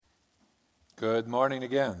Good morning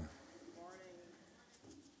again.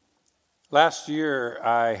 Last year,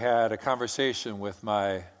 I had a conversation with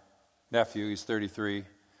my nephew, he's 33,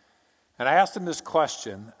 and I asked him this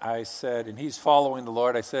question. I said, and he's following the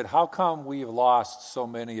Lord, I said, how come we've lost so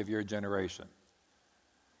many of your generation?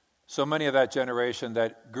 So many of that generation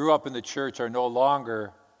that grew up in the church are no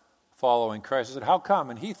longer following Christ. I said, how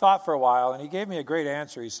come? And he thought for a while, and he gave me a great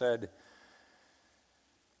answer. He said,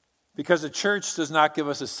 because the church does not give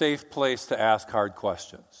us a safe place to ask hard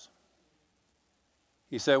questions.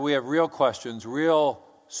 He said, we have real questions, real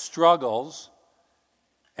struggles,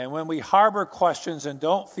 and when we harbor questions and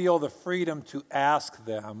don't feel the freedom to ask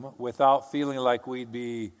them without feeling like we'd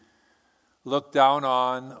be looked down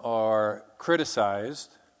on or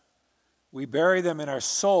criticized, we bury them in our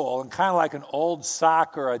soul, and kind of like an old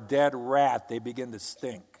sock or a dead rat, they begin to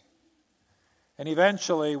stink. And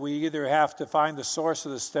eventually, we either have to find the source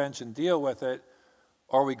of the stench and deal with it,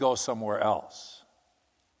 or we go somewhere else.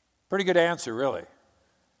 Pretty good answer, really.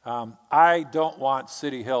 I don't want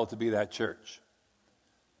City Hill to be that church.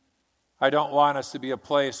 I don't want us to be a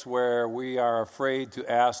place where we are afraid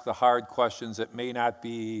to ask the hard questions that may not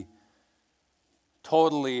be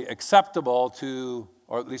totally acceptable to,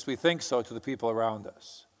 or at least we think so, to the people around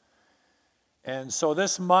us. And so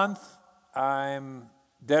this month, I'm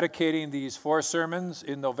dedicating these 4 sermons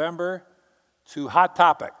in November to hot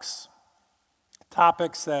topics.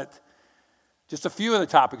 Topics that, just a few of the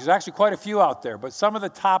topics, there's actually quite a few out there, but some of the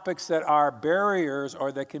topics that are barriers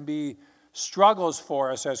or that can be struggles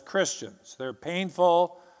for us as Christians. They're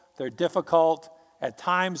painful, they're difficult, at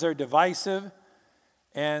times they're divisive,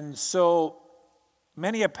 and so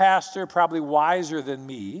many a pastor, probably wiser than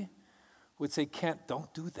me, would say, Kent,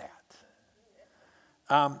 don't do that.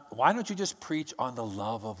 Why don't you just preach on the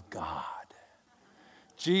love of God?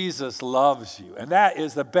 Jesus loves you. And that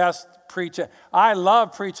is the best preaching. I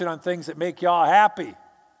love preaching on things that make y'all happy.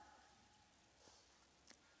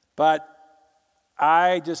 But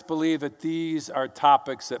I just believe that these are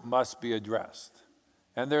topics that must be addressed.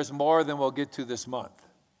 And there's more than we'll get to this month.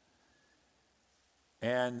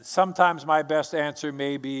 And sometimes my best answer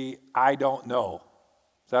may be, I don't know.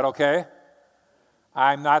 Is that okay?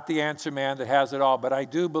 I'm not the answer man that has it all, but I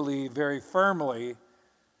do believe very firmly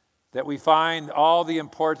that we find all the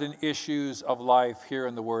important issues of life here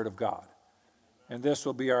in the Word of God. And this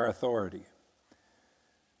will be our authority.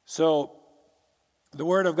 So, the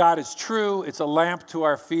Word of God is true. It's a lamp to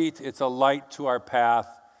our feet. It's a light to our path.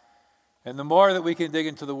 And the more that we can dig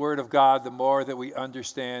into the Word of God, the more that we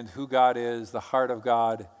understand who God is, the heart of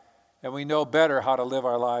God, and we know better how to live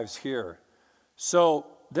our lives here. So,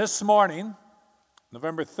 this morning,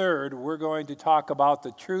 November 3rd, we're going to talk about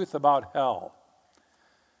the truth about hell.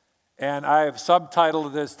 And I have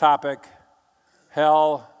subtitled this topic,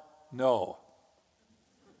 Hell No.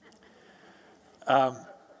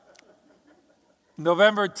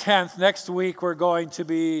 November 10th, next week,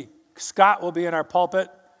 Scott will be in our pulpit.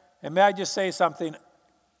 And may I just say something?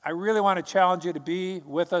 I really want to challenge you to be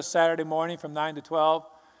with us Saturday morning from 9 to 12.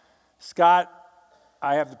 Scott,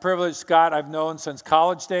 I have the privilege, Scott, I've known since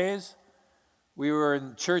college days. We were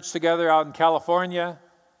in church together out in California,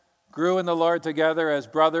 grew in the Lord together as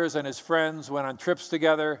brothers and as friends, went on trips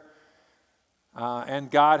together, and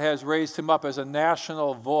God has raised him up as a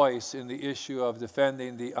national voice in the issue of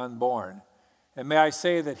defending the unborn. And may I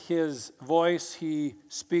say that his voice, he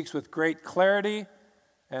speaks with great clarity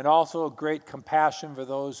and also great compassion for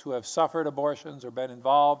those who have suffered abortions or been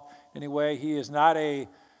involved in any way. He is not a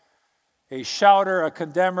shouter, a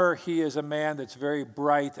condemner. He is a man that's very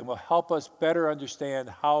bright and will help us better understand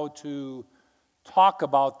how to talk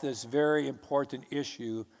about this very important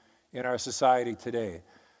issue in our society today.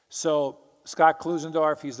 So, Scott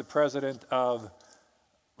Klusendorf, he's the president of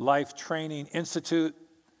Life Training Institute.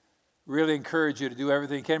 Really encourage you to do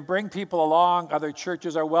everything you can. Bring people along. Other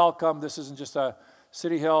churches are welcome. This isn't just a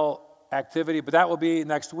City Hill activity, but that will be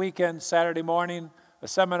next weekend, Saturday morning, a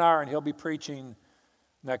seminar, and he'll be preaching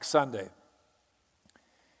next Sunday.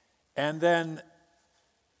 And then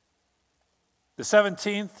the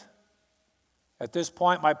 17th, at this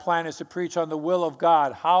point, my plan is to preach on the will of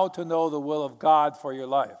God, how to know the will of God for your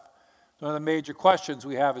life. One of the major questions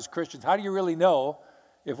we have as Christians, how do you really know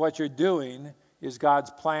if what you're doing is God's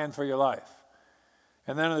plan for your life?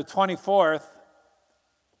 And then on the 24th,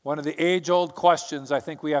 one of the age-old questions I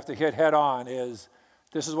think we have to hit head on is,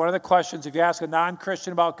 this is one of the questions, if you ask a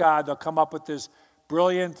non-Christian about God, they'll come up with this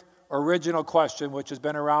brilliant original question, which has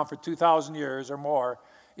been around for 2,000 years or more.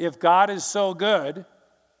 If God is so good,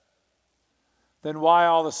 then why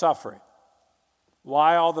all the suffering?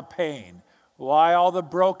 Why all the pain? Why all the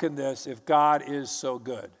brokenness if God is so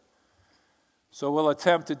good? So we'll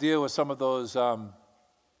attempt to deal with some of those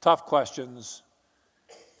tough questions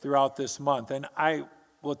throughout this month. And I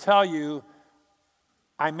will tell you,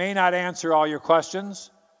 I may not answer all your questions.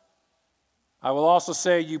 I will also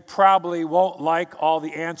say you probably won't like all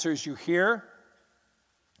the answers you hear.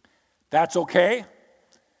 That's okay.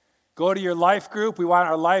 Go to your life group. We want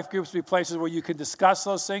our life groups to be places where you can discuss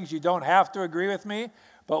those things. You don't have to agree with me,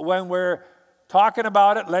 but when we're talking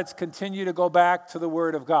about it, let's continue to go back to the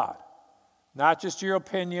Word of God. Not just your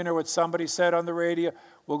opinion or what somebody said on the radio.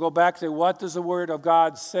 We'll go back to what does the Word of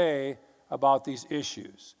God say about these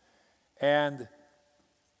issues. And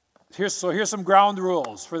here's some ground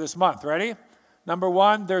rules for this month. Ready? Number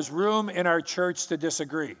one, there's room in our church to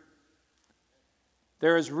disagree.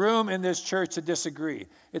 There is room in this church to disagree.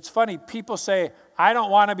 It's funny, people say, I don't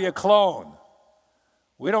want to be a clone.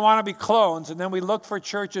 We don't want to be clones, and then we look for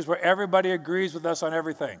churches where everybody agrees with us on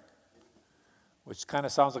everything, which kind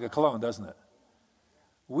of sounds like a clone, doesn't it?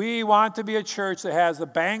 We want to be a church that has the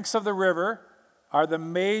banks of the river are the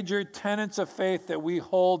major tenets of faith that we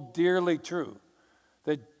hold dearly true.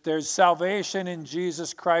 That there's salvation in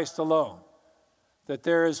Jesus Christ alone. That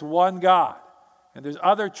there is one God. And there's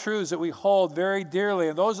other truths that we hold very dearly,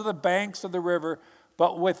 and those are the banks of the river.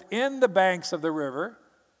 But within the banks of the river,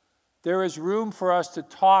 there is room for us to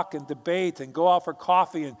talk and debate and go out for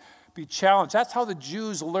coffee and be challenged. That's how the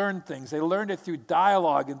Jews learned things. They learned it through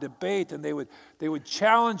dialogue and debate, and they would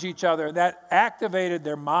challenge each other, and that activated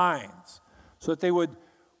their minds so that they would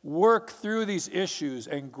work through these issues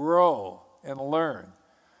and grow and learn.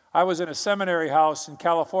 I was in a seminary house in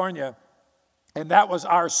California, and that was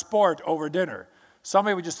our sport over dinner.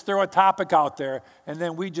 Somebody would just throw a topic out there, and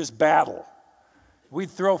then we'd just battle.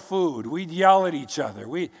 We'd throw food. We'd yell at each other.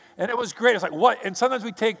 And it was great. It's like, what? And sometimes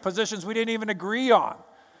we'd take positions we didn't even agree on,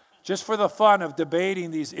 just for the fun of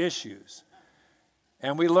debating these issues.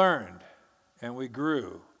 And we learned, and we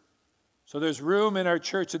grew. So there's room in our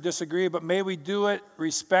church to disagree, but may we do it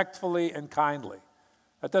respectfully and kindly.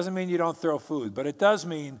 That doesn't mean you don't throw food, but it does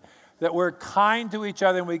mean that we're kind to each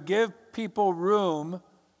other and we give people room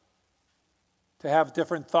to have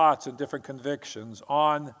different thoughts and different convictions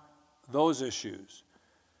on those issues.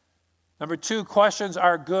 Number two, questions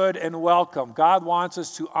are good and welcome. God wants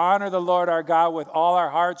us to honor the Lord our God with all our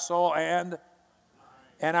heart, soul, and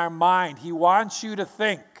our mind. He wants you to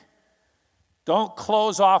think. Don't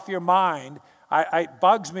close off your mind. It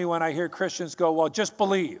bugs me when I hear Christians go, well, just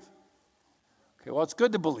believe. Okay, well, it's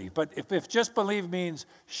good to believe, but if just believe means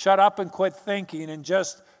shut up and quit thinking and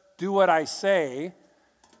just do what I say,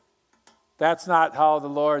 that's not how the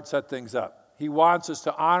Lord set things up. He wants us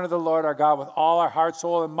to honor the Lord our God with all our heart,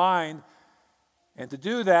 soul, and mind, and to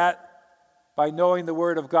do that by knowing the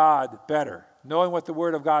Word of God better, knowing what the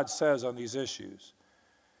Word of God says on these issues.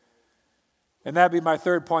 And that'd be my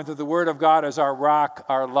third point, that the Word of God is our rock,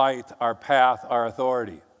 our light, our path, our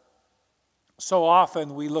authority. So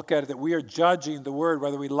often we look at it that we are judging the Word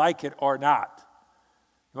whether we like it or not.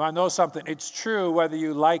 You want to know something? It's true whether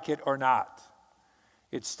you like it or not.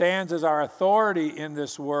 It stands as our authority in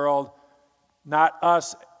this world, not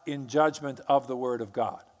us in judgment of the Word of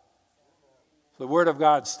God. So the Word of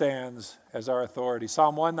God stands as our authority.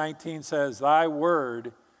 Psalm 119 says, Thy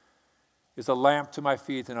Word is a lamp to my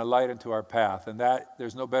feet and a light unto our path. And that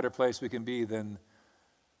there's no better place we can be than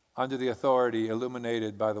under the authority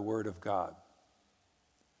illuminated by the Word of God.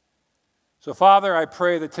 So, Father, I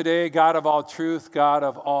pray that today, God of all truth, God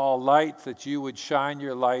of all light, that you would shine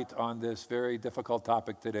your light on this very difficult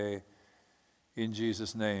topic today. In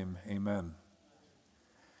Jesus' name, amen.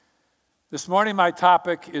 This morning, my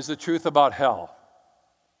topic is the truth about hell.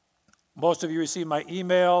 Most of you received my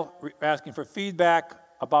email asking for feedback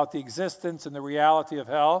about the existence and the reality of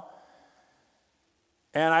hell.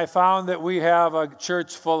 And I found that we have a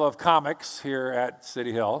church full of comics here at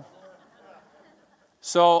City Hill.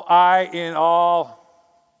 So I, in all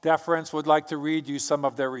deference, would like to read you some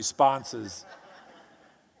of their responses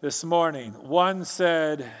this morning. One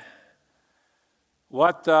said,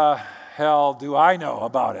 what the hell do I know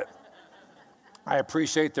about it? I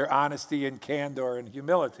appreciate their honesty and candor and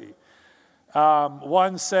humility.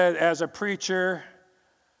 One said, as a preacher,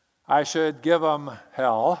 I should give them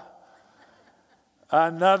hell.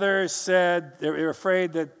 Another said they were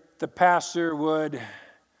afraid that the pastor would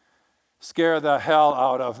scare the hell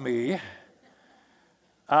out of me.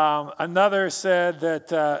 Another said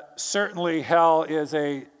that certainly hell is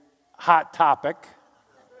a hot topic,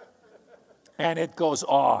 and it goes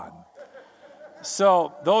on.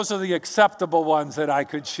 So those are the acceptable ones that I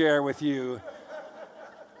could share with you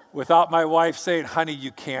without my wife saying, honey,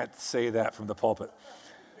 you can't say that from the pulpit.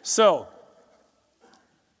 So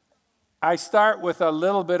I start with a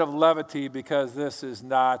little bit of levity because this is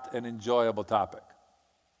not an enjoyable topic.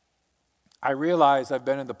 I realize I've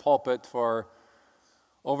been in the pulpit for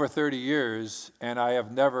over 30 years, and I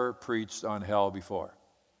have never preached on hell before.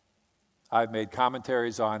 I've made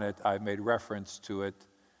commentaries on it. I've made reference to it.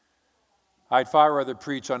 I'd far rather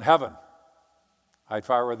preach on heaven. I'd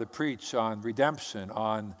far rather preach on redemption,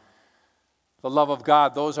 on the love of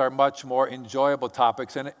God. Those are much more enjoyable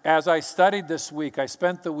topics. And as I studied this week, I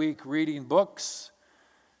spent the week reading books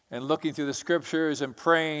and looking through the scriptures and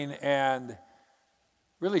praying, and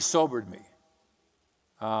really sobered me.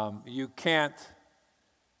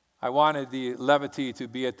 I wanted the levity to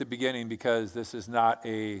be at the beginning because this is not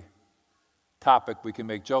a topic we can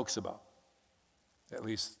make jokes about, at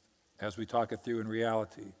least as we talk it through in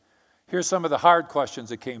reality. Here's some of the hard questions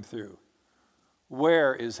that came through.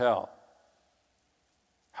 Where is hell?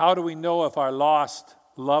 How do we know if our lost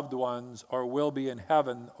loved ones or will be in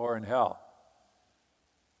heaven or in hell?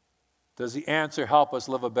 Does the answer help us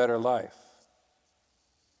live a better life?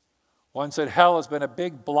 One said, hell has been a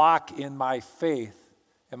big block in my faith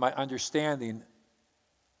and my understanding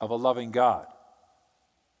of a loving God.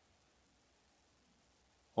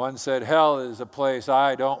 One said, hell is a place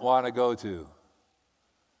I don't want to go to.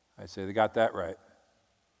 I'd say they got that right.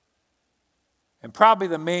 And probably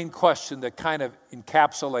the main question that kind of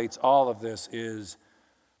encapsulates all of this is,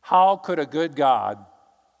 how could a good God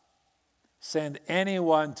send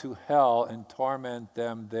anyone to hell and torment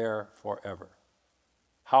them there forever?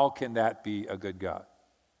 How can that be a good God?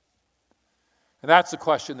 And that's the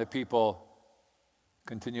question that people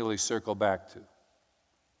continually circle back to.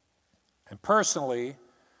 And personally,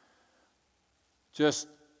 just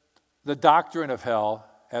the doctrine of hell,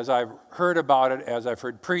 as I've heard about it, as I've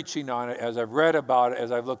heard preaching on it, as I've read about it,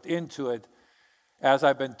 as I've looked into it, as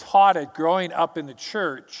I've been taught it growing up in the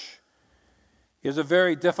church, is a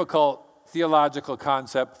very difficult theological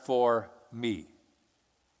concept for me.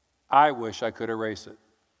 I wish I could erase it.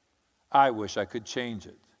 I wish I could change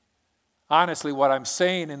it. Honestly, what I'm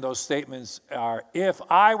saying in those statements are, if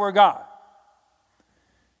I were God,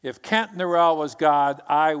 if Kent Norrell was God,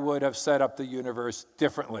 I would have set up the universe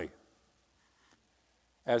differently,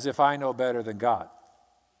 as if I know better than God.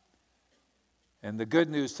 And the good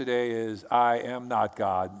news today is I am not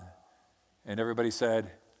God. And everybody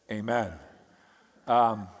said, amen.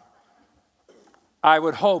 I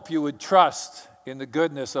would hope you would trust in the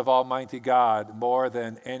goodness of Almighty God more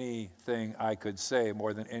than anything I could say,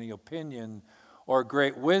 more than any opinion or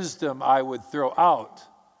great wisdom I would throw out.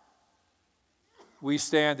 We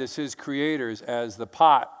stand as His creators, as the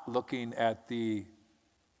pot looking at the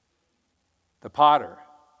potter,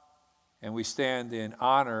 and we stand in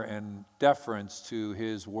honor and deference to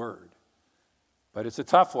His word. But it's a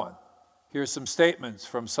tough one. Here's some statements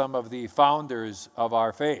from some of the founders of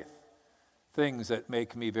our faith, things that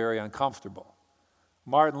make me very uncomfortable.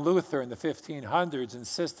 Martin Luther in the 1500s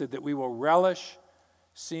insisted that we will relish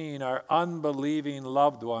seeing our unbelieving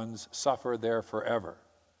loved ones suffer there forever.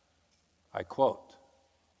 I quote.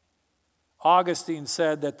 Augustine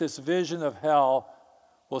said that this vision of hell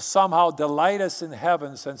will somehow delight us in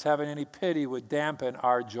heaven, since having any pity would dampen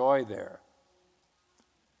our joy there.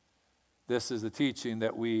 This is the teaching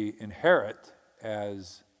that we inherit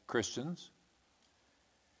as Christians.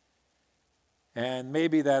 And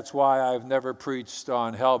maybe that's why I've never preached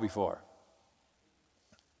on hell before.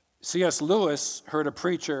 C.S. Lewis heard a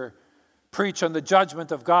preacher preach on the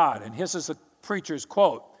judgment of God, and this is the preacher's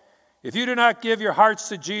quote: "If you do not give your hearts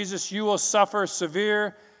to Jesus, you will suffer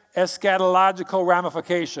severe eschatological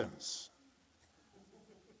ramifications."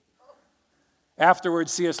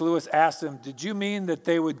 Afterwards, C.S. Lewis asked him, "Did you mean that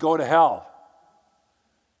they would go to hell?"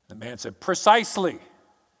 The man said, "Precisely."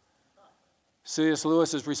 C.S.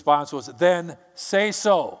 Lewis's response was, "Then say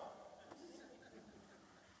so."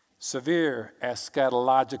 Severe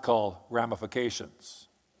eschatological ramifications.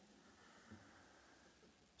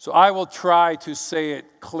 So I will try to say it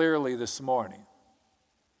clearly this morning.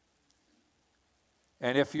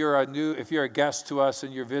 And if you're a guest to us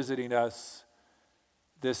and you're visiting us,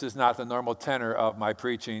 this is not the normal tenor of my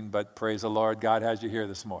preaching, but praise the Lord, God has you here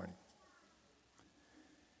this morning.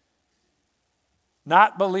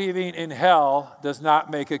 Not believing in hell does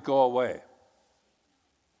not make it go away.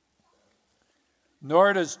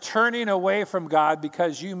 Nor does turning away from God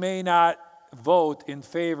because you may not vote in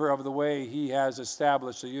favor of the way He has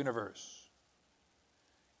established the universe.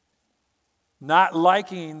 Not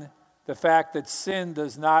liking the fact that sin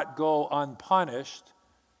does not go unpunished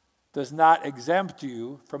does not exempt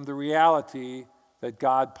you from the reality that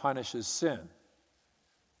God punishes sin.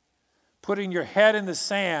 Putting your head in the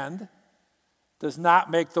sand does not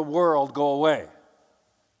make the world go away.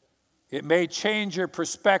 It may change your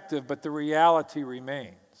perspective, but the reality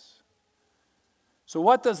remains. So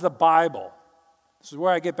what does the Bible, this is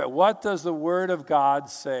where I get back, what does the Word of God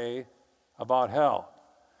say about hell?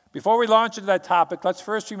 Before we launch into that topic, let's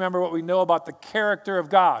first remember what we know about the character of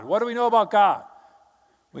God. What do we know about God?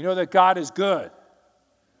 We know that God is good.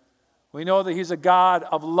 We know that He's a God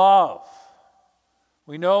of love.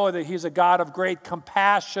 We know that He's a God of great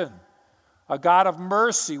compassion, a God of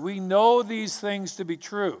mercy. We know these things to be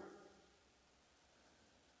true.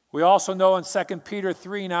 We also know in 2 Peter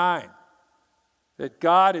 3:9 that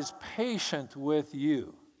God is patient with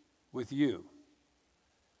you,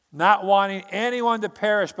 not wanting anyone to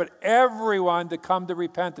perish, but everyone to come to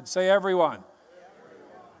repentance. Say everyone.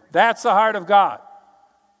 That's the heart of God.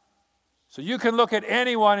 So you can look at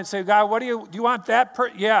anyone and say, God, do you want that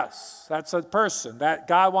person? Yes, that's a person. That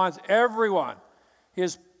God wants everyone.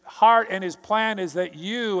 His heart and His plan is that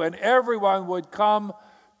you and everyone would come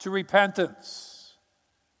to repentance.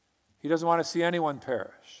 He doesn't want to see anyone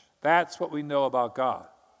perish. That's what we know about God.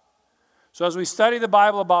 So as we study the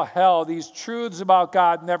Bible about hell, these truths about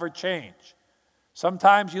God never change.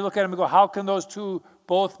 Sometimes you look at them and go, how can those two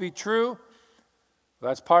both be true? Well,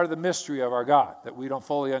 that's part of the mystery of our God that we don't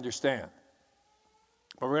fully understand.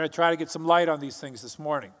 But we're going to try to get some light on these things this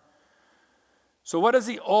morning. So what does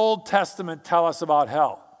the Old Testament tell us about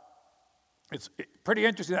hell? It's pretty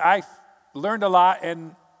interesting. I learned a lot,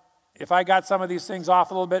 and if I got some of these things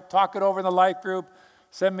off a little bit, talk it over in the life group,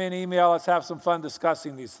 send me an email, let's have some fun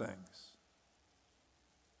discussing these things.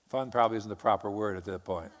 Fun probably isn't the proper word at that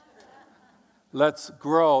point. Let's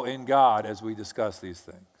grow in God as we discuss these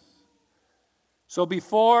things. So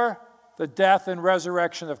before the death and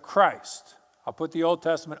resurrection of Christ, I'll put the Old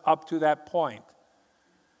Testament up to that point.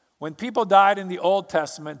 When people died in the Old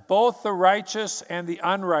Testament, both the righteous and the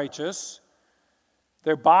unrighteous,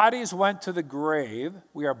 their bodies went to the grave.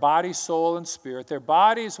 We are body, soul, and spirit. Their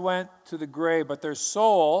bodies went to the grave, but their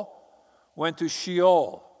soul went to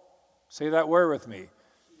Sheol. Say that word with me.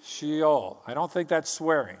 Sheol. I don't think that's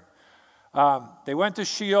swearing. They went to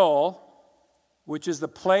Sheol, which is the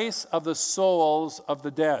place of the souls of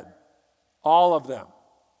the dead. All of them.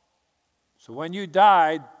 So when you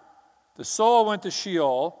died, the soul went to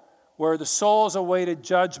Sheol, where the souls awaited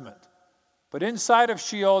judgment. But inside of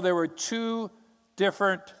Sheol, there were two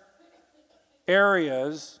different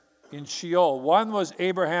areas in Sheol. One was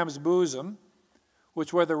Abraham's bosom,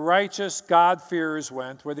 which where the righteous God-fearers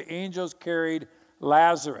went, where the angels carried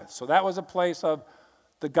Lazarus. So that was a place of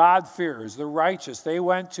the God-fearers, the righteous. They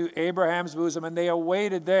went to Abraham's bosom and they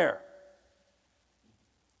awaited there.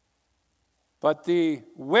 But the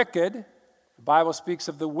wicked, the Bible speaks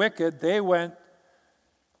of the wicked, they went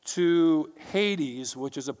to Hades,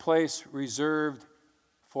 which is a place reserved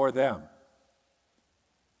for them.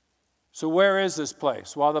 So where is this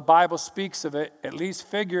place? Well, the Bible speaks of it, at least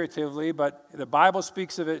figuratively, but the Bible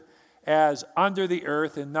speaks of it as under the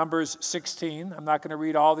earth in Numbers 16. I'm not going to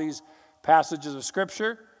read all these passages of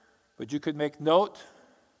Scripture, but you could make note.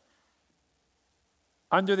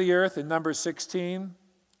 Under the earth in Numbers 16,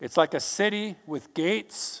 it's like a city with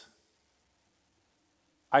gates.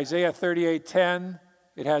 Isaiah 38:10,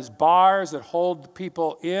 it has bars that hold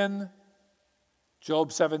people in.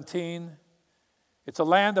 Job 17. It's a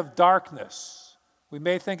land of darkness. We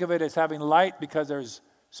may think of it as having light because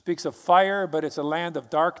speaks of fire, but it's a land of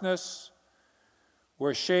darkness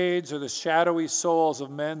where shades or the shadowy souls of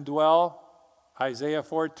men dwell. Isaiah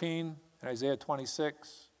 14 and Isaiah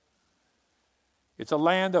 26. It's a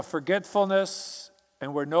land of forgetfulness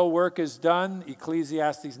and where no work is done.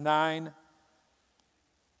 Ecclesiastes 9.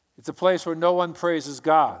 It's a place where no one praises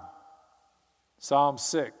God. Psalm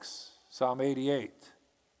 6, Psalm 88.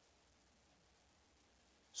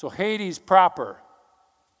 So Hades proper,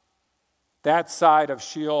 that side of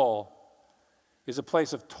Sheol, is a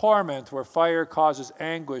place of torment where fire causes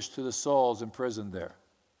anguish to the souls imprisoned there.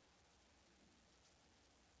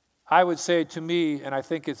 I would say to me, and I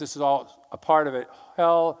think this is all a part of it,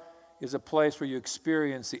 hell is a place where you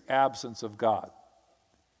experience the absence of God.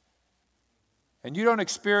 And you don't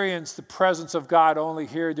experience the presence of God only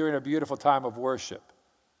here during a beautiful time of worship.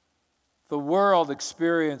 The world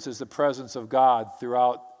experiences the presence of God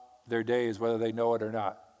throughout their days, whether they know it or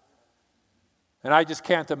not. And I just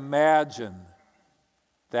can't imagine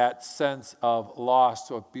that sense of loss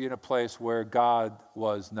to be in a place where God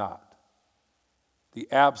was not. The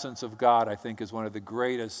absence of God, I think, is one of the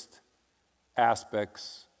greatest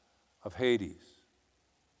aspects of Hades.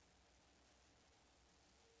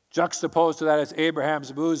 Juxtaposed to that is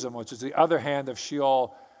Abraham's bosom, which is the other hand of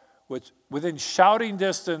Sheol, which within shouting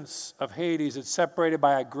distance of Hades, it's separated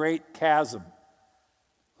by a great chasm.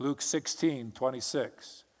 Luke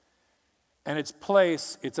 16:26. And it's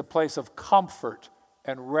a place of comfort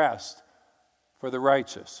and rest for the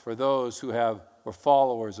righteous, for those who were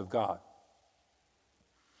followers of God.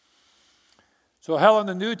 So hell in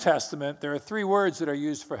the New Testament, there are 3 words that are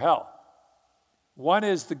used for hell. One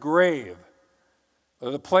is the grave, or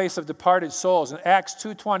the place of departed souls. In Acts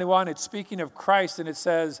 2:21, it's speaking of Christ, and it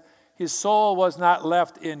says, his soul was not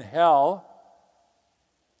left in hell,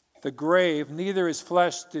 the grave, neither his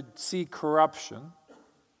flesh did see corruption.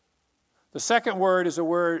 The second word is a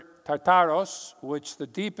word, Tartaros, which the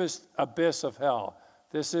deepest abyss of hell.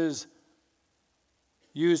 This is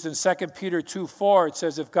used in 2 Peter 2:4. It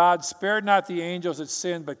says, if God spared not the angels that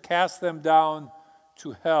sinned, but cast them down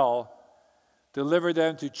to hell, delivered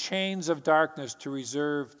them to chains of darkness to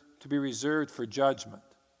be reserved for judgment.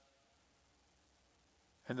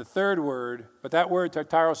 And the third word, but that word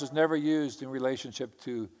Tartaros is never used in relationship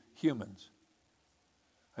to humans.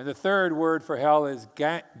 And the third word for hell is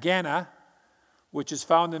Gehenna, which is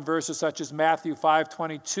found in verses such as Matthew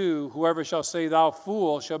 5:22, whoever shall say, thou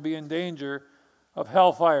fool, shall be in danger of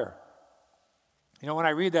hellfire. When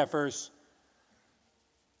I read that verse,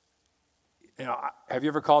 have you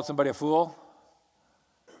ever called somebody a fool?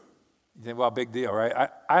 You think, well, big deal, right?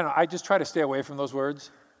 I don't know. I just try to stay away from those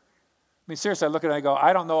words. I mean, seriously, I look at it and I go,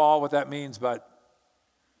 I don't know all what that means, but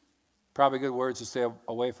probably good words to stay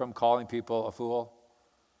away from, calling people a fool.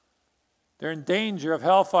 They're in danger of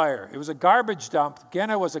hellfire. It was a garbage dump.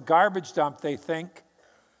 Gehenna was a garbage dump, they think,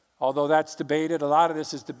 although that's debated. A lot of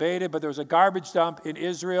this is debated, but there was a garbage dump in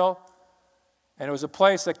Israel, and it was a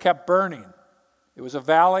place that kept burning. It was a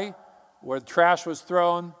valley where the trash was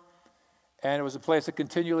thrown, and it was a place that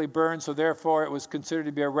continually burned, so therefore it was considered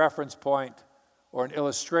to be a reference point or an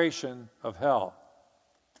illustration of hell.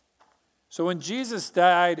 So when Jesus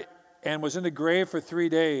died and was in the grave for 3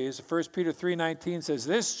 days, 1 Peter 3:19 says,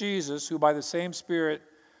 this Jesus, who by the same Spirit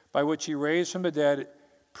by which he raised from the dead,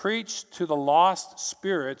 preached to the lost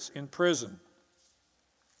spirits in prison.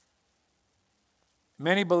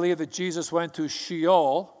 Many believe that Jesus went to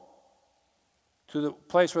Sheol, to the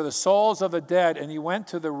place where the souls of the dead, and he went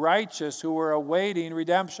to the righteous who were awaiting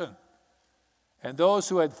redemption. And those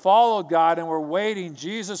who had followed God and were waiting,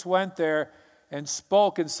 Jesus went there and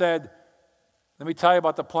spoke and said, let me tell you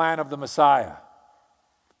about the plan of the Messiah.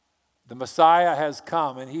 The Messiah has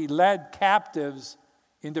come, and he led captives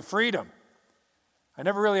into freedom. I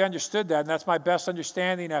never really understood that, and that's my best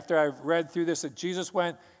understanding after I've read through this, that Jesus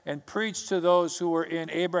went and preached to those who were in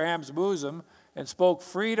Abraham's bosom and spoke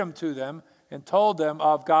freedom to them and told them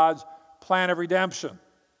of God's plan of redemption.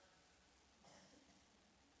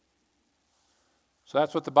 So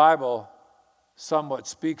that's what the Bible somewhat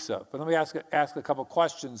speaks of. But let me ask a couple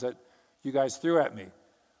questions that you guys threw at me.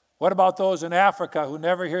 What about those in Africa who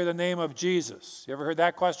never hear the name of Jesus? You ever heard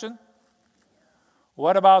that question?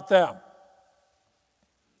 What about them?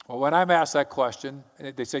 Well, when I'm asked that question,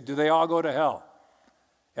 they say, do they all go to hell?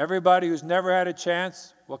 Everybody who's never had a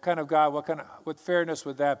chance, what kind of God, what fairness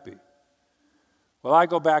would that be? Well, I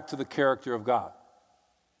go back to the character of God.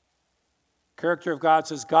 Character of God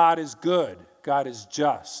says God is good, God is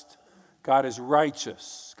just, God is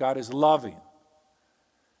righteous, God is loving.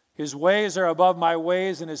 His ways are above my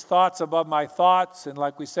ways and his thoughts above my thoughts. And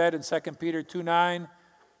like we said in 2 Peter 2:9,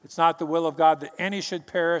 it's not the will of God that any should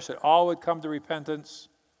perish, that all would come to repentance.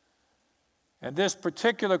 And this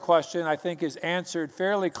particular question, I think, is answered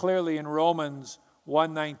fairly clearly in Romans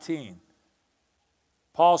 1:19.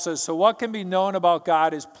 Paul says, so what can be known about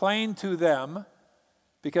God is plain to them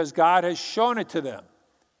because God has shown it to them.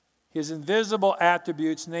 His invisible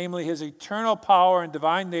attributes, namely his eternal power and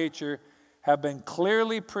divine nature, have been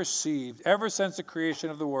clearly perceived ever since the creation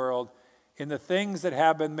of the world in the things that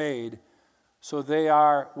have been made, so they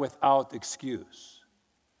are without excuse.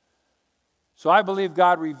 So I believe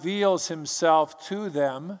God reveals himself to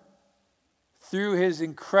them through his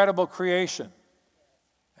incredible creation.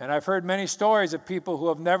 And I've heard many stories of people who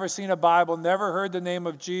have never seen a Bible, never heard the name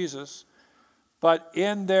of Jesus, but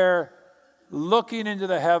in their looking into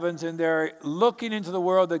the heavens, in their looking into the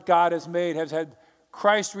world that God has made, has had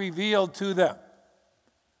Christ revealed to them.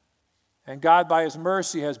 And God, by his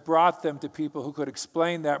mercy, has brought them to people who could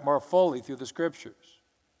explain that more fully through the Scriptures.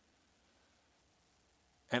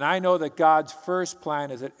 And I know that God's first plan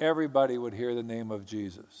is that everybody would hear the name of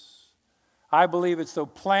Jesus. I believe it's the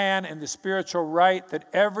plan and the spiritual right that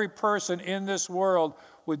every person in this world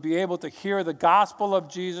would be able to hear the gospel of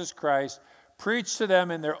Jesus Christ preached to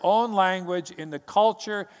them in their own language, in the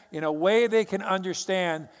culture, in a way they can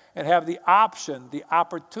understand, and have the option, the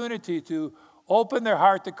opportunity to open their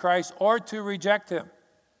heart to Christ or to reject him.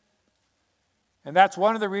 And that's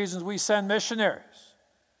one of the reasons we send missionaries.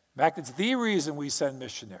 In fact, it's the reason we send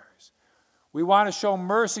missionaries. We want to show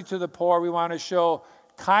mercy to the poor. We want to show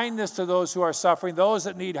kindness to those who are suffering, those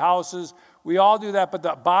that need houses. We all do that, but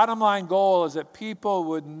the bottom line goal is that people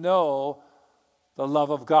would know the love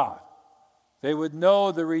of God. They would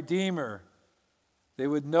know the Redeemer. They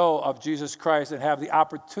would know of Jesus Christ and have the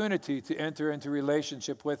opportunity to enter into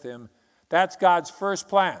relationship with Him. That's God's first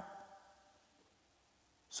plan.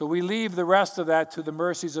 So we leave the rest of that to the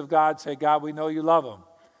mercies of God. Say, God, we know you love them.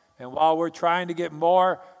 And while we're trying to get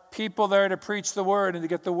more people there to preach the word and to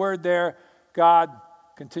get the word there, God,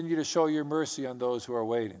 continue to show your mercy on those who are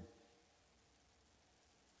waiting.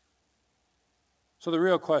 So the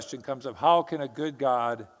real question comes up, how can a good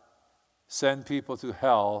God send people to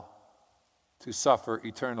hell to suffer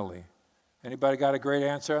eternally? Anybody got a great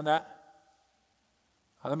answer on that?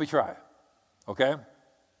 Let me try, okay?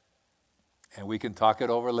 And we can talk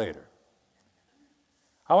it over later.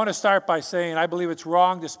 I want to start by saying I believe it's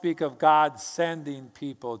wrong to speak of God sending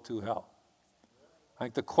people to hell. I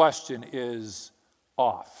think the question is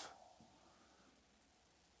off.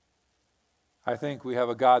 I think we have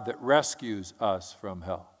a God that rescues us from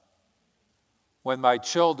hell. When my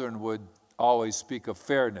children would always speak of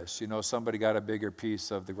fairness, you know, somebody got a bigger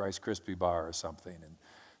piece of the Rice Krispie bar or something, and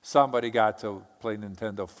somebody got to play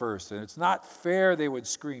Nintendo first, and it's not fair, they would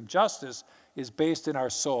scream. Justice is based in our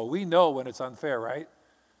soul. We know when it's unfair, right?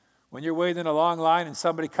 When you're waiting in a long line and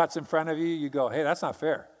somebody cuts in front of you, you go, hey, that's not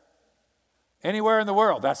fair. Anywhere in the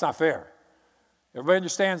world, that's not fair. Everybody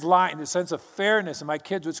understands line, the sense of fairness, and my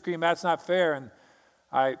kids would scream, that's not fair. And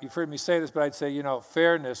you've heard me say this, but I'd say, you know,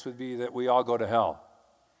 fairness would be that we all go to hell.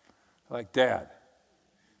 Like, Dad,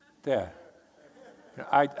 you know,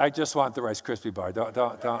 I just want the Rice Krispie bar. Don't,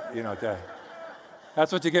 you know, Dad.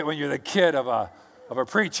 That's what you get when you're the kid of a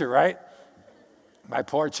preacher, right? My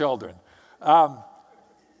poor children.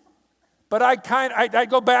 But I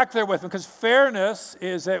go back there with them because fairness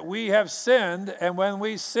is that we have sinned, and when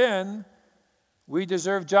we sin, we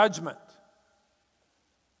deserve judgment.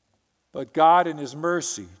 But God in His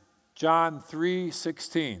mercy, John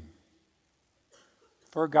 3:16,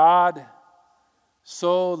 for God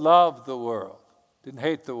so loved the world, didn't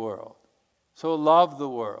hate the world, so loved the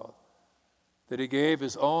world that He gave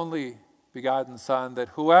His only begotten Son, that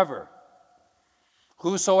whosoever,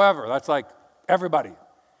 that's like everybody,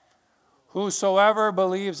 whosoever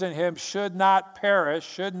believes in Him should not perish,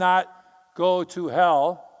 should not go to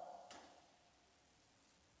hell,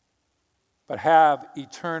 but have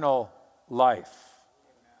eternal life.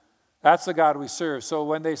 That's the God we serve. So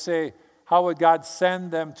when they say, how would God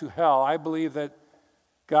send them to hell? I believe that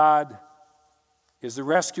God is the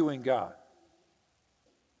rescuing God.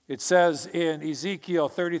 It says in Ezekiel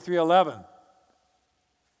 33:11,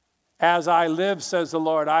 as I live, says the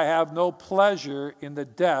Lord, I have no pleasure in the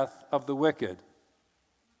death of the wicked.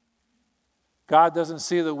 God doesn't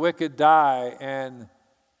see the wicked die and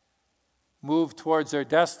move towards their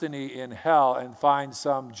destiny in hell and find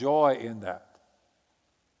some joy in that.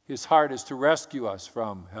 His heart is to rescue us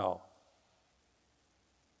from hell.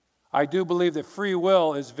 I do believe that free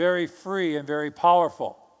will is very free and very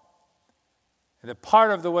powerful. And that part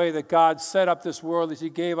of the way that God set up this world is He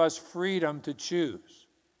gave us freedom to choose.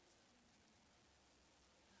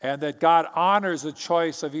 And that God honors the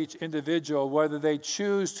choice of each individual, whether they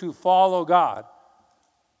choose to follow God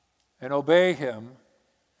and obey Him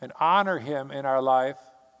and honor Him in our life,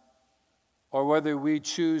 or whether we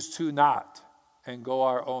choose to not and go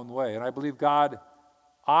our own way. And I believe God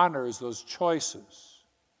honors those choices.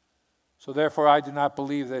 So therefore, I do not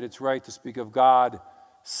believe that it's right to speak of God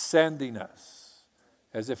sending us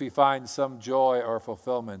as if He finds some joy or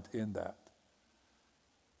fulfillment in that.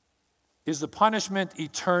 Is the punishment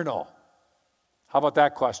eternal? How about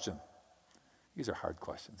that question? These are hard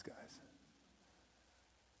questions, guys.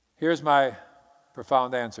 Here's my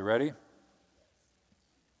profound answer. Ready?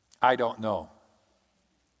 I don't know.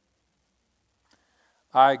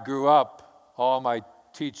 I grew up, all my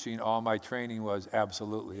teaching, all my training was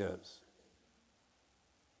absolutely is.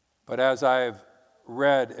 But as I've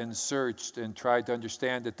read and searched and tried to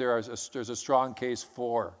understand that there's a strong case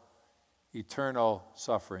for eternal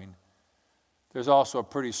suffering, there's also a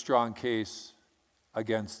pretty strong case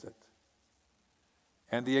against it.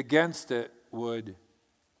 And the against it would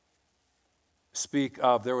speak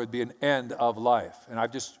of there would be an end of life. And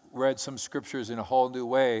I've just read some scriptures in a whole new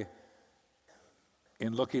way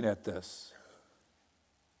in looking at this.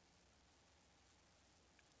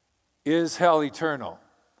 Is hell eternal?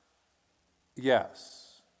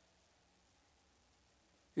 Yes.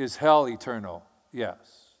 Is hell eternal?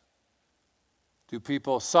 Yes. Do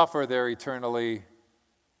people suffer there eternally?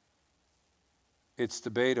 It's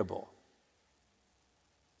debatable.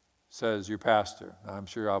 says your pastor. I'm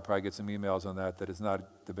sure I'll probably get some emails on that is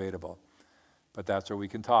not debatable. But that's where we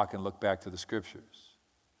can talk and look back to the scriptures.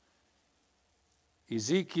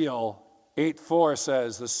 Ezekiel 8:4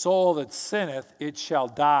 says, the soul that sinneth, it shall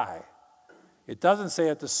die. It doesn't say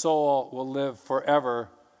that the soul will live forever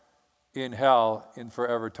in hell in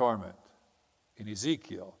forever torment in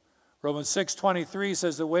Ezekiel. Romans 6:23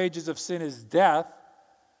 says the wages of sin is death,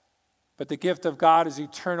 but the gift of God is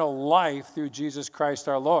eternal life through Jesus Christ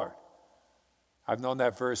our Lord. I've known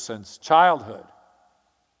that verse since childhood.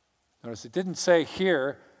 Notice it didn't say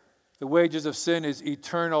here the wages of sin is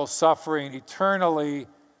eternal suffering. Eternally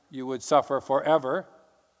you would suffer forever,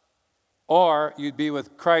 or you'd be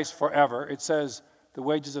with Christ forever. It says the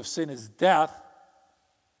wages of sin is death,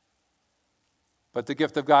 but the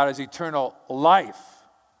gift of God is eternal life,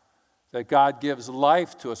 that God gives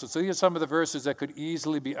life to us. So these are some of the verses that could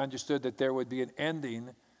easily be understood that there would be an ending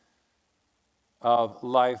of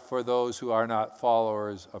life for those who are not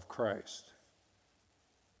followers of Christ.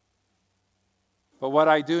 But what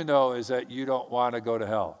I do know is that you don't want to go to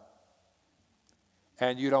hell.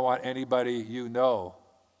 And you don't want anybody you know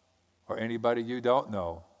or anybody you don't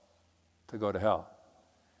know to go to hell.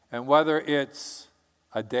 And whether it's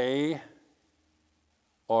a day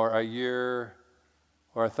or a year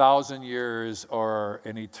or 1,000 years or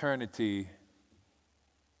an eternity,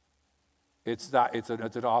 it's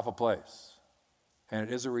an awful place. And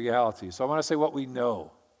it is a reality. So I want to say what we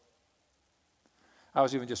know. I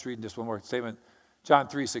was even just reading just one more statement. John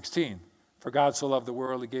 3:16. For God so loved the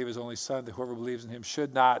world, he gave his only son, that whoever believes in him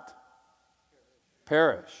should not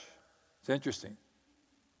perish. It's interesting.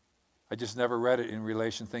 I just never read it in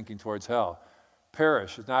relation thinking towards hell.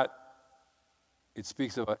 Perish is not, it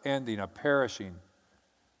speaks of an ending, a perishing.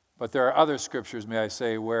 But there are other scriptures, may I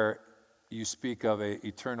say, where you speak of an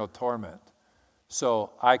eternal torment.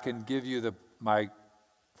 So I can give you my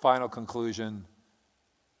final conclusion.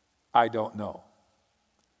 I don't know.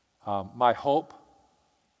 My hope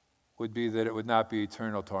would be that it would not be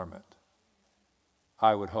eternal torment.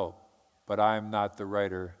 I would hope. But I am not the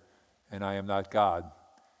writer, and I am not God.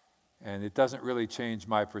 And it doesn't really change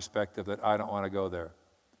my perspective that I don't want to go there.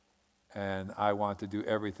 And I want to do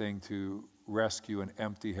everything to rescue and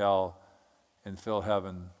empty hell and fill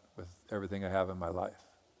heaven with everything I have in my life.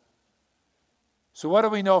 So what do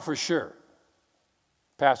we know for sure?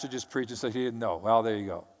 Pastor just preached and said he didn't know. Well, there you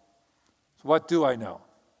go. So what do I know?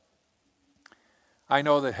 I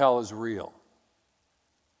know that hell is real.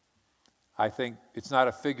 I think it's not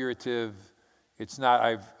a figurative, it's not,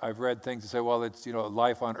 I've read things that say, well, it's,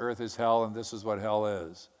 life on earth is hell and this is what hell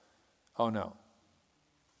is. Oh, no.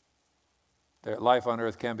 Life on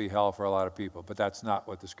earth can be hell for a lot of people, but that's not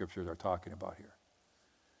what the scriptures are talking about here.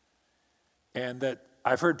 And that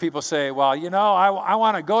I've heard people say, well, I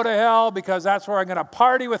want to go to hell because that's where I'm going to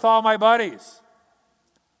party with all my buddies.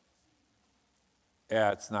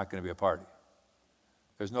 Yeah, it's not going to be a party.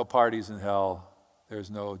 There's no parties in hell.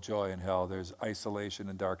 There's no joy in hell. There's isolation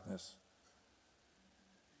and darkness.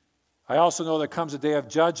 I also know there comes a day of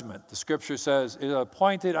judgment. The scripture says, it is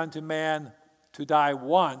appointed unto man to die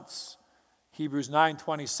once, Hebrews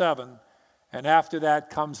 9:27, and after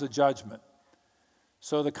that comes the judgment.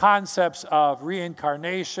 So the concepts of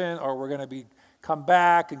reincarnation, or we're going to come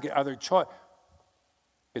back and get other choice,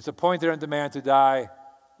 it's appointed unto man to die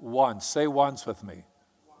once. Say once with me.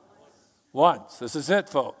 Once. This is it,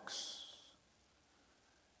 folks.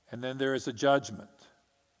 And then there is a judgment.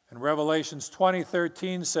 And Revelations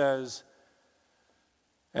 20:13 says,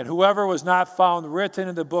 and whoever was not found written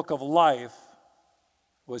in the book of life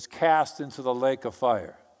was cast into the lake of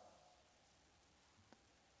fire.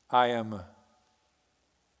 I am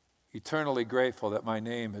eternally grateful that my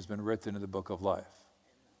name has been written in the book of life.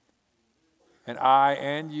 And I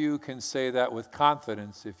and you can say that with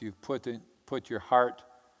confidence if you've put your heart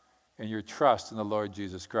and your trust in the Lord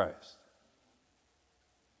Jesus Christ.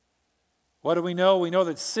 What do we know? We know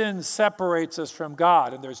that sin separates us from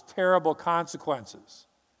God, and there's terrible consequences.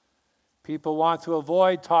 People want to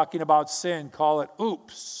avoid talking about sin, call it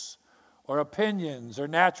oops, or opinions, or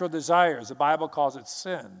natural desires. The Bible calls it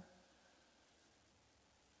sin.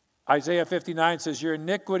 Isaiah 59 says, your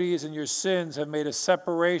iniquities and your sins have made a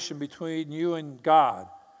separation between you and God,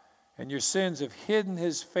 and your sins have hidden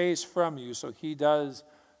his face from you, so he does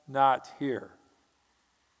not hear.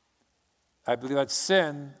 I believe that's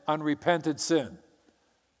sin, unrepented sin.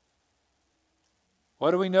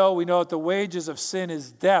 What do we know? We know that the wages of sin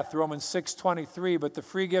is death, Romans 6:23, but the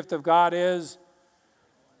free gift of God is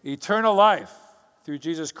eternal life through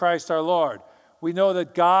Jesus Christ our Lord. We know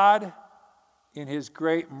that God, in his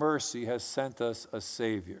great mercy, has sent us a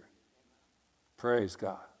Savior. Praise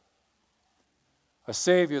God. a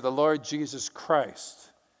Savior, the Lord Jesus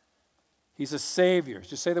Christ. He's a Savior.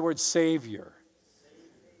 Just say the word Savior.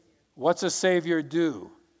 What's a Savior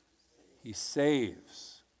do? He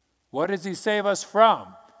saves. What does He save us from?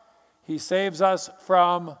 He saves us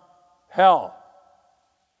from hell.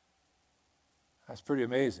 That's pretty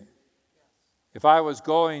amazing. If I was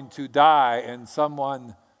going to die and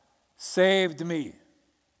someone saved me,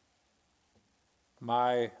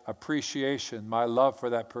 my appreciation, my love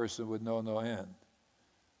for that person would know no end.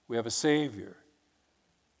 We have a Savior.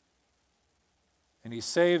 And He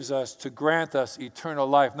saves us to grant us eternal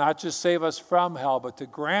life. Not just save us from hell, but to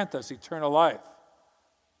grant us eternal life.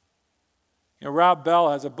 You know, Rob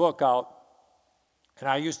Bell has a book out, and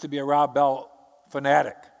I used to be a Rob Bell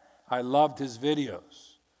fanatic. I loved his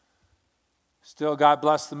videos. Still, God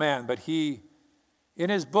bless the man, but in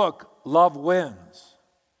his book, Love Wins.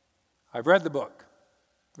 I've read the book.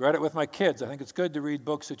 Read it with my kids. I think it's good to read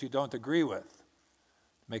books that you don't agree with.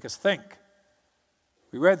 Make us think.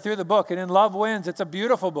 We read through the book, and in Love Wins, it's a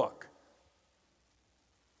beautiful book.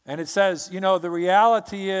 And it says, you know, the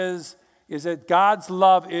reality is that God's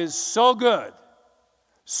love is so good,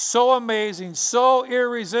 so amazing, so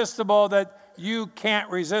irresistible that you can't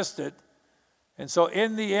resist it. And so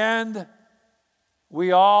in the end,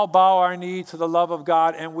 we all bow our knee to the love of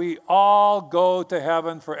God, and we all go to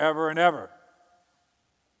heaven forever and ever.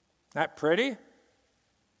 Isn't that pretty?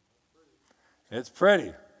 It's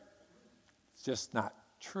pretty. It's just not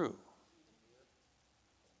true.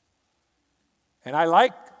 And I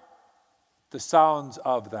like the sounds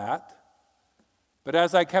of that. But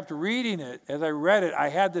as I kept reading it, as I read it, I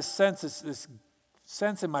had this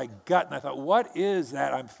sense in my gut, and I thought, what is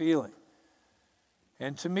that I'm feeling?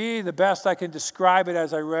 And to me, the best I can describe it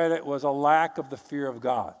as I read it was a lack of the fear of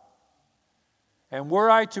God. And were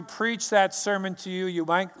I to preach that sermon to you, you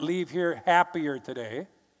might leave here happier today,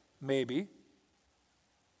 maybe.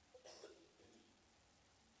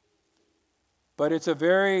 But it's a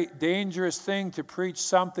very dangerous thing to preach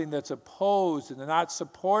something that's opposed and not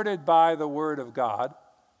supported by the Word of God,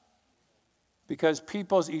 because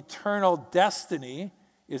people's eternal destiny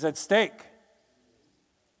is at stake.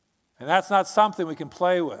 And that's not something we can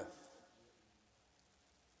play with.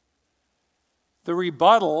 The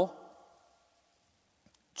rebuttal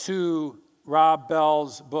to Rob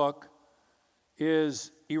Bell's book is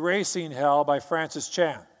Erasing Hell by Francis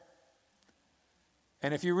Chan.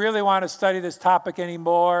 And if you really want to study this topic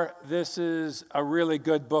anymore, this is a really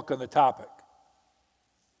good book on the topic.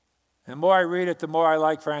 And the more I read it, the more I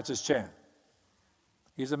like Francis Chan.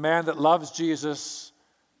 He's a man that loves Jesus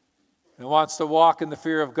and wants to walk in the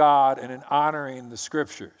fear of God and in honoring the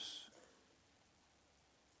Scriptures.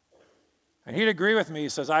 And he'd agree with me. He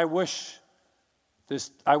says, I wish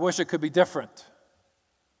it could be different.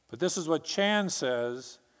 But this is what Chan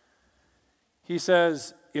says. He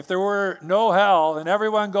says, if there were no hell and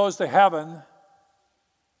everyone goes to heaven,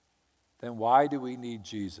 then why do we need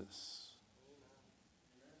Jesus?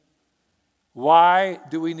 Why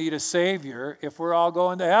do we need a Savior if we're all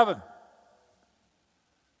going to heaven?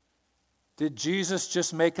 Did Jesus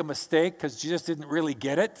just make a mistake because Jesus didn't really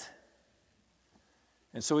get it?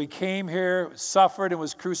 And so He came here, suffered, and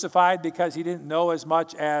was crucified because He didn't know as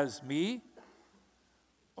much as me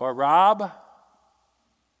or Rob?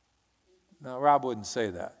 No, Rob wouldn't say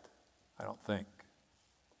that, I don't think.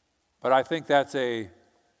 But I think that's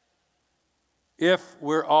if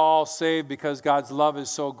we're all saved because God's love is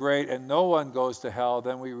so great and no one goes to hell,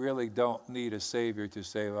 then we really don't need a Savior to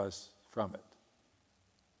save us from it.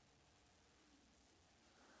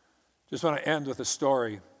 Just want to end with a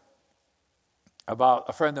story about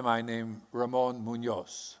a friend of mine named Ramon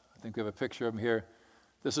Munoz. I think we have a picture of him here.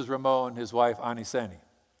 This is Ramon, his wife, Aniseni.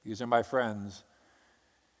 These are my friends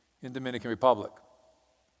in Dominican Republic.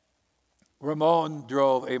 Ramon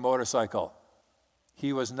drove a motorcycle.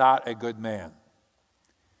 He was not a good man.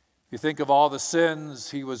 If you think of all the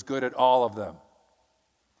sins, he was good at all of them.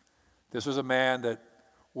 This was a man that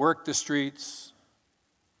worked the streets,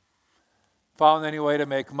 found any way to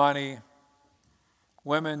make money,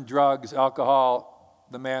 women, drugs, alcohol.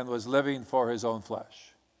 The man was living for his own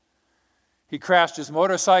flesh. He crashed his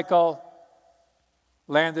motorcycle,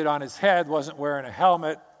 landed on his head, wasn't wearing a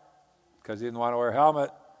helmet because he didn't want to wear a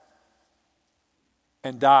helmet,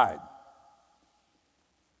 and died.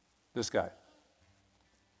 This guy.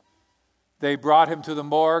 They brought him to the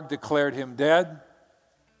morgue, declared him dead.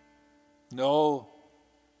 Nothing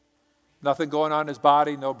going on in his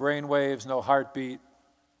body, no brain waves, no heartbeat.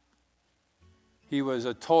 He was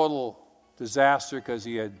a total disaster because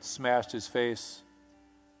he had smashed his face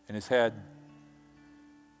and his head.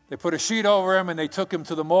 They put a sheet over him and they took him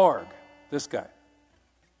to the morgue, this guy.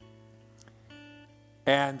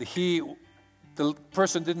 And the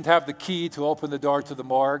person didn't have the key to open the door to the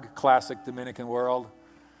morgue, classic Dominican world,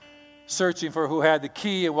 searching for who had the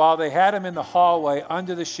key. And while they had him in the hallway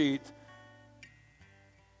under the sheet,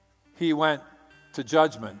 he went to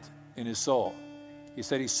judgment in his soul. He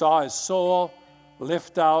said he saw his soul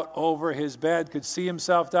lift out over his bed, could see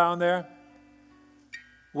himself down there,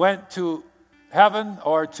 went to heaven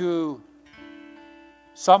or to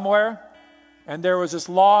somewhere, and there was this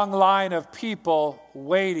long line of people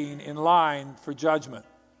waiting in line for judgment.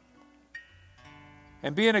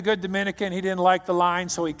 And being a good Dominican, he didn't like the line,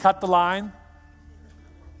 so he cut the line.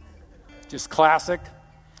 Just classic.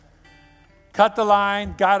 Cut the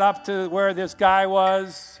line, got up to where this guy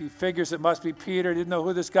was. He figures it must be Peter. Didn't know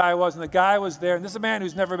who this guy was. And the guy was there. And this is a man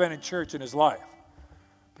who's never been in church in his life.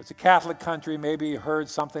 But it's a Catholic country. Maybe he heard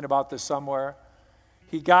something about this somewhere.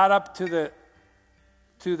 He got up to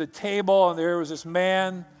the table, and there was this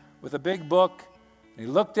man with a big book. And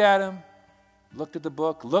he looked at him, looked at the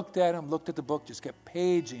book, looked at him, looked at the book, just kept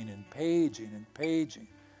paging and paging and paging.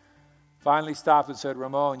 Finally stopped and said,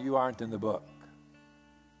 "Ramon, you aren't in the book."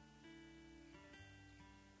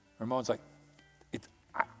 Ramon's like,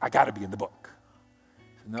 I got to be in the book.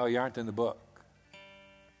 He said, "No, you aren't in the book."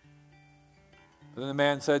 But then the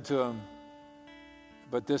man said to him,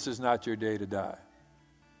 "But this is not your day to die.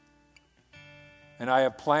 And I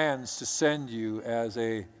have plans to send you as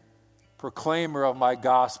a proclaimer of my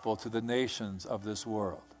gospel to the nations of this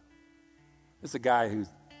world." This is a guy who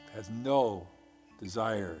has no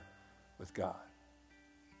desire with God.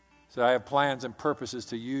 He said, "I have plans and purposes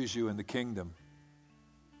to use you in the kingdom."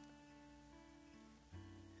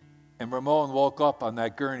 And Ramon woke up on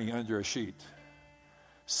that gurney under a sheet,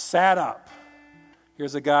 sat up.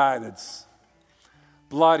 Here's a guy that's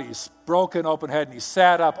bloody, broken open head, and he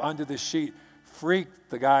sat up under the sheet, freaked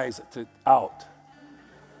the guys out.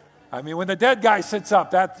 I mean, when the dead guy sits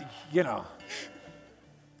up,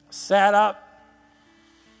 sat up,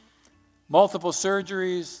 multiple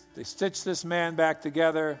surgeries, they stitched this man back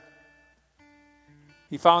together.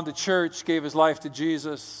 He found a church, gave his life to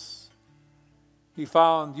Jesus. He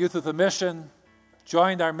found Youth with a Mission,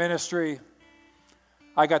 joined our ministry.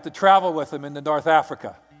 I got to travel with him into North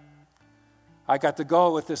Africa. I got to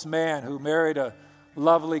go with this man who married a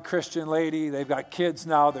lovely Christian lady. They've got kids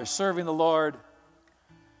now. They're serving the Lord.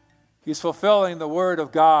 He's fulfilling the word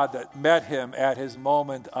of God that met him at his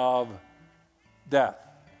moment of death.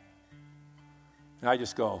 And I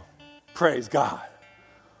just go, praise God.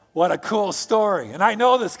 What a cool story. And I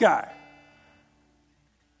know this guy.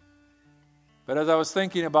 But as I was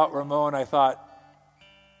thinking about Ramon, I thought,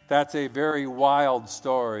 that's a very wild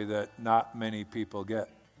story that not many people get.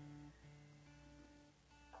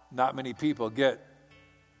 Not many people get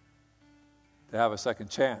to have a second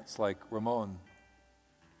chance like Ramon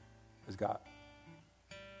has got.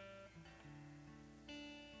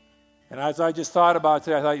 And as I just thought about it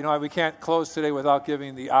today, I thought, we can't close today without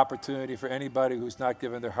giving the opportunity for anybody who's not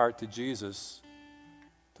given their heart to Jesus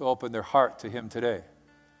to open their heart to Him today.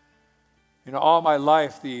 All my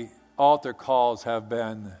life, the altar calls have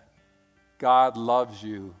been, God loves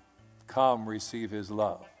you. Come receive His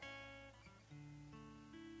love.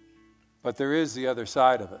 But there is the other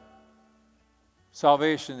side of it.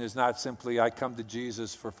 Salvation is not simply, I come to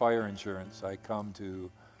Jesus for fire insurance. I come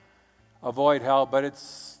to avoid hell, but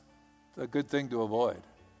it's a good thing to avoid.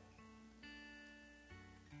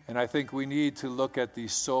 And I think we need to look at the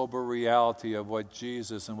sober reality of what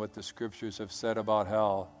Jesus and what the Scriptures have said about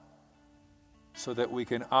hell, so that we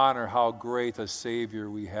can honor how great a Savior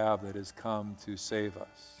we have that has come to save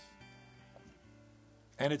us.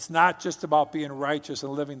 And it's not just about being righteous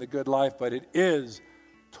and living the good life, but it is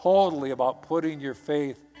totally about putting your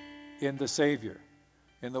faith in the Savior,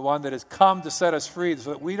 in the one that has come to set us free,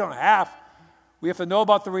 so that we have to know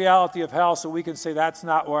about the reality of hell so we can say, that's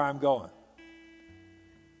not where I'm going.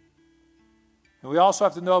 And we also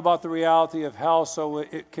have to know about the reality of hell so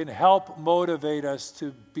it can help motivate us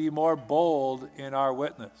to be more bold in our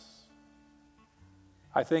witness.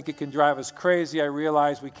 I think it can drive us crazy. I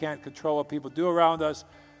realize we can't control what people do around us.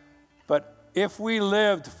 But if we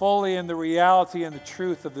lived fully in the reality and the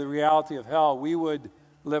truth of the reality of hell, we would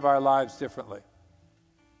live our lives differently.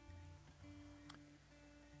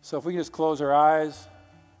 So if we can just close our eyes.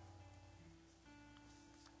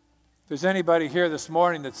 If there's anybody here this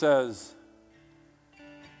morning that says,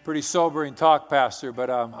 pretty sobering talk, Pastor, but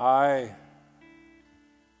I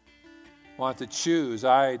want to choose.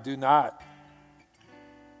 I do not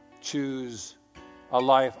choose a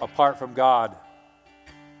life apart from God,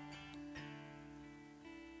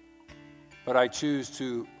 but I choose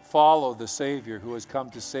to follow the Savior who has come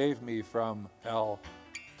to save me from hell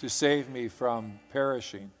to save me from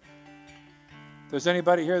perishing. If there's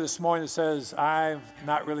anybody here this morning that says, I've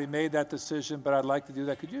not really made that decision, but I'd like to do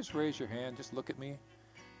that, could you just raise your hand? Just look at me.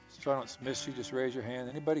 So I don't miss you, just raise your hand.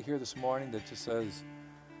 Anybody here this morning that just says,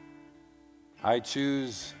 I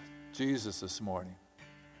choose Jesus this morning?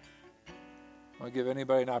 I want to give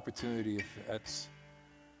anybody an opportunity if that's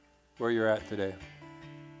where you're at today.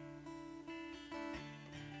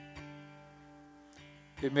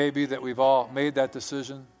 It may be that we've all made that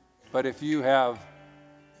decision, but if you have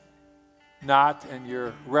not and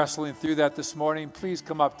you're wrestling through that this morning, please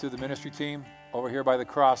come up to the ministry team over here by the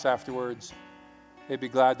cross afterwards. They'd be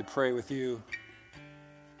glad to pray with you.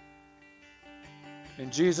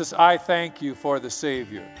 And Jesus, I thank you for the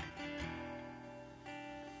Savior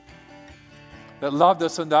that loved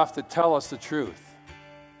us enough to tell us the truth,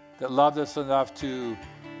 that loved us enough to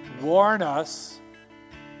warn us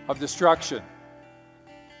of destruction.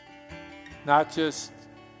 Not just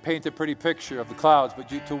paint a pretty picture of the clouds, but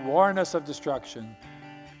to warn us of destruction,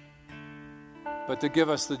 but to give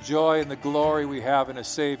us the joy and the glory we have in a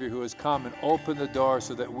Savior who has come and opened the door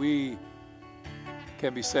so that we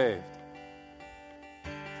can be saved.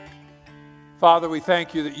 Father, we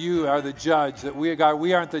thank you that you are the judge, that we, God,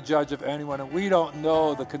 we aren't the judge of anyone, and we don't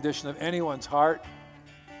know the condition of anyone's heart.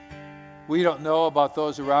 We don't know about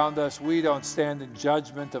those around us. We don't stand in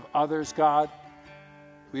judgment of others, God.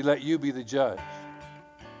 We let you be the judge.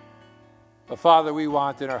 But Father, we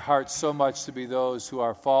want in our hearts so much to be those who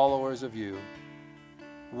are followers of you,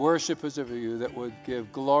 worshipers of you, that would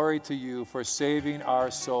give glory to you for saving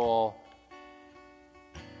our soul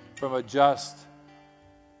from a just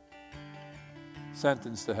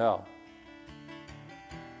sentence to hell.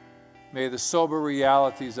 May the sober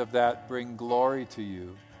realities of that bring glory to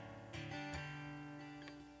you.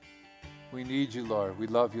 We need you, Lord. We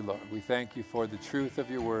love you, Lord. We thank you for the truth of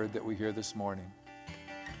your word that we hear this morning.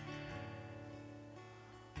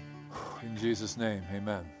 In Jesus' name,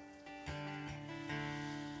 amen.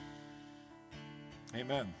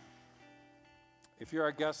 Amen. If you're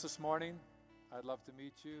our guest this morning, I'd love to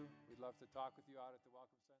meet you. We'd love to talk with you out at the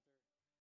Welcome Center.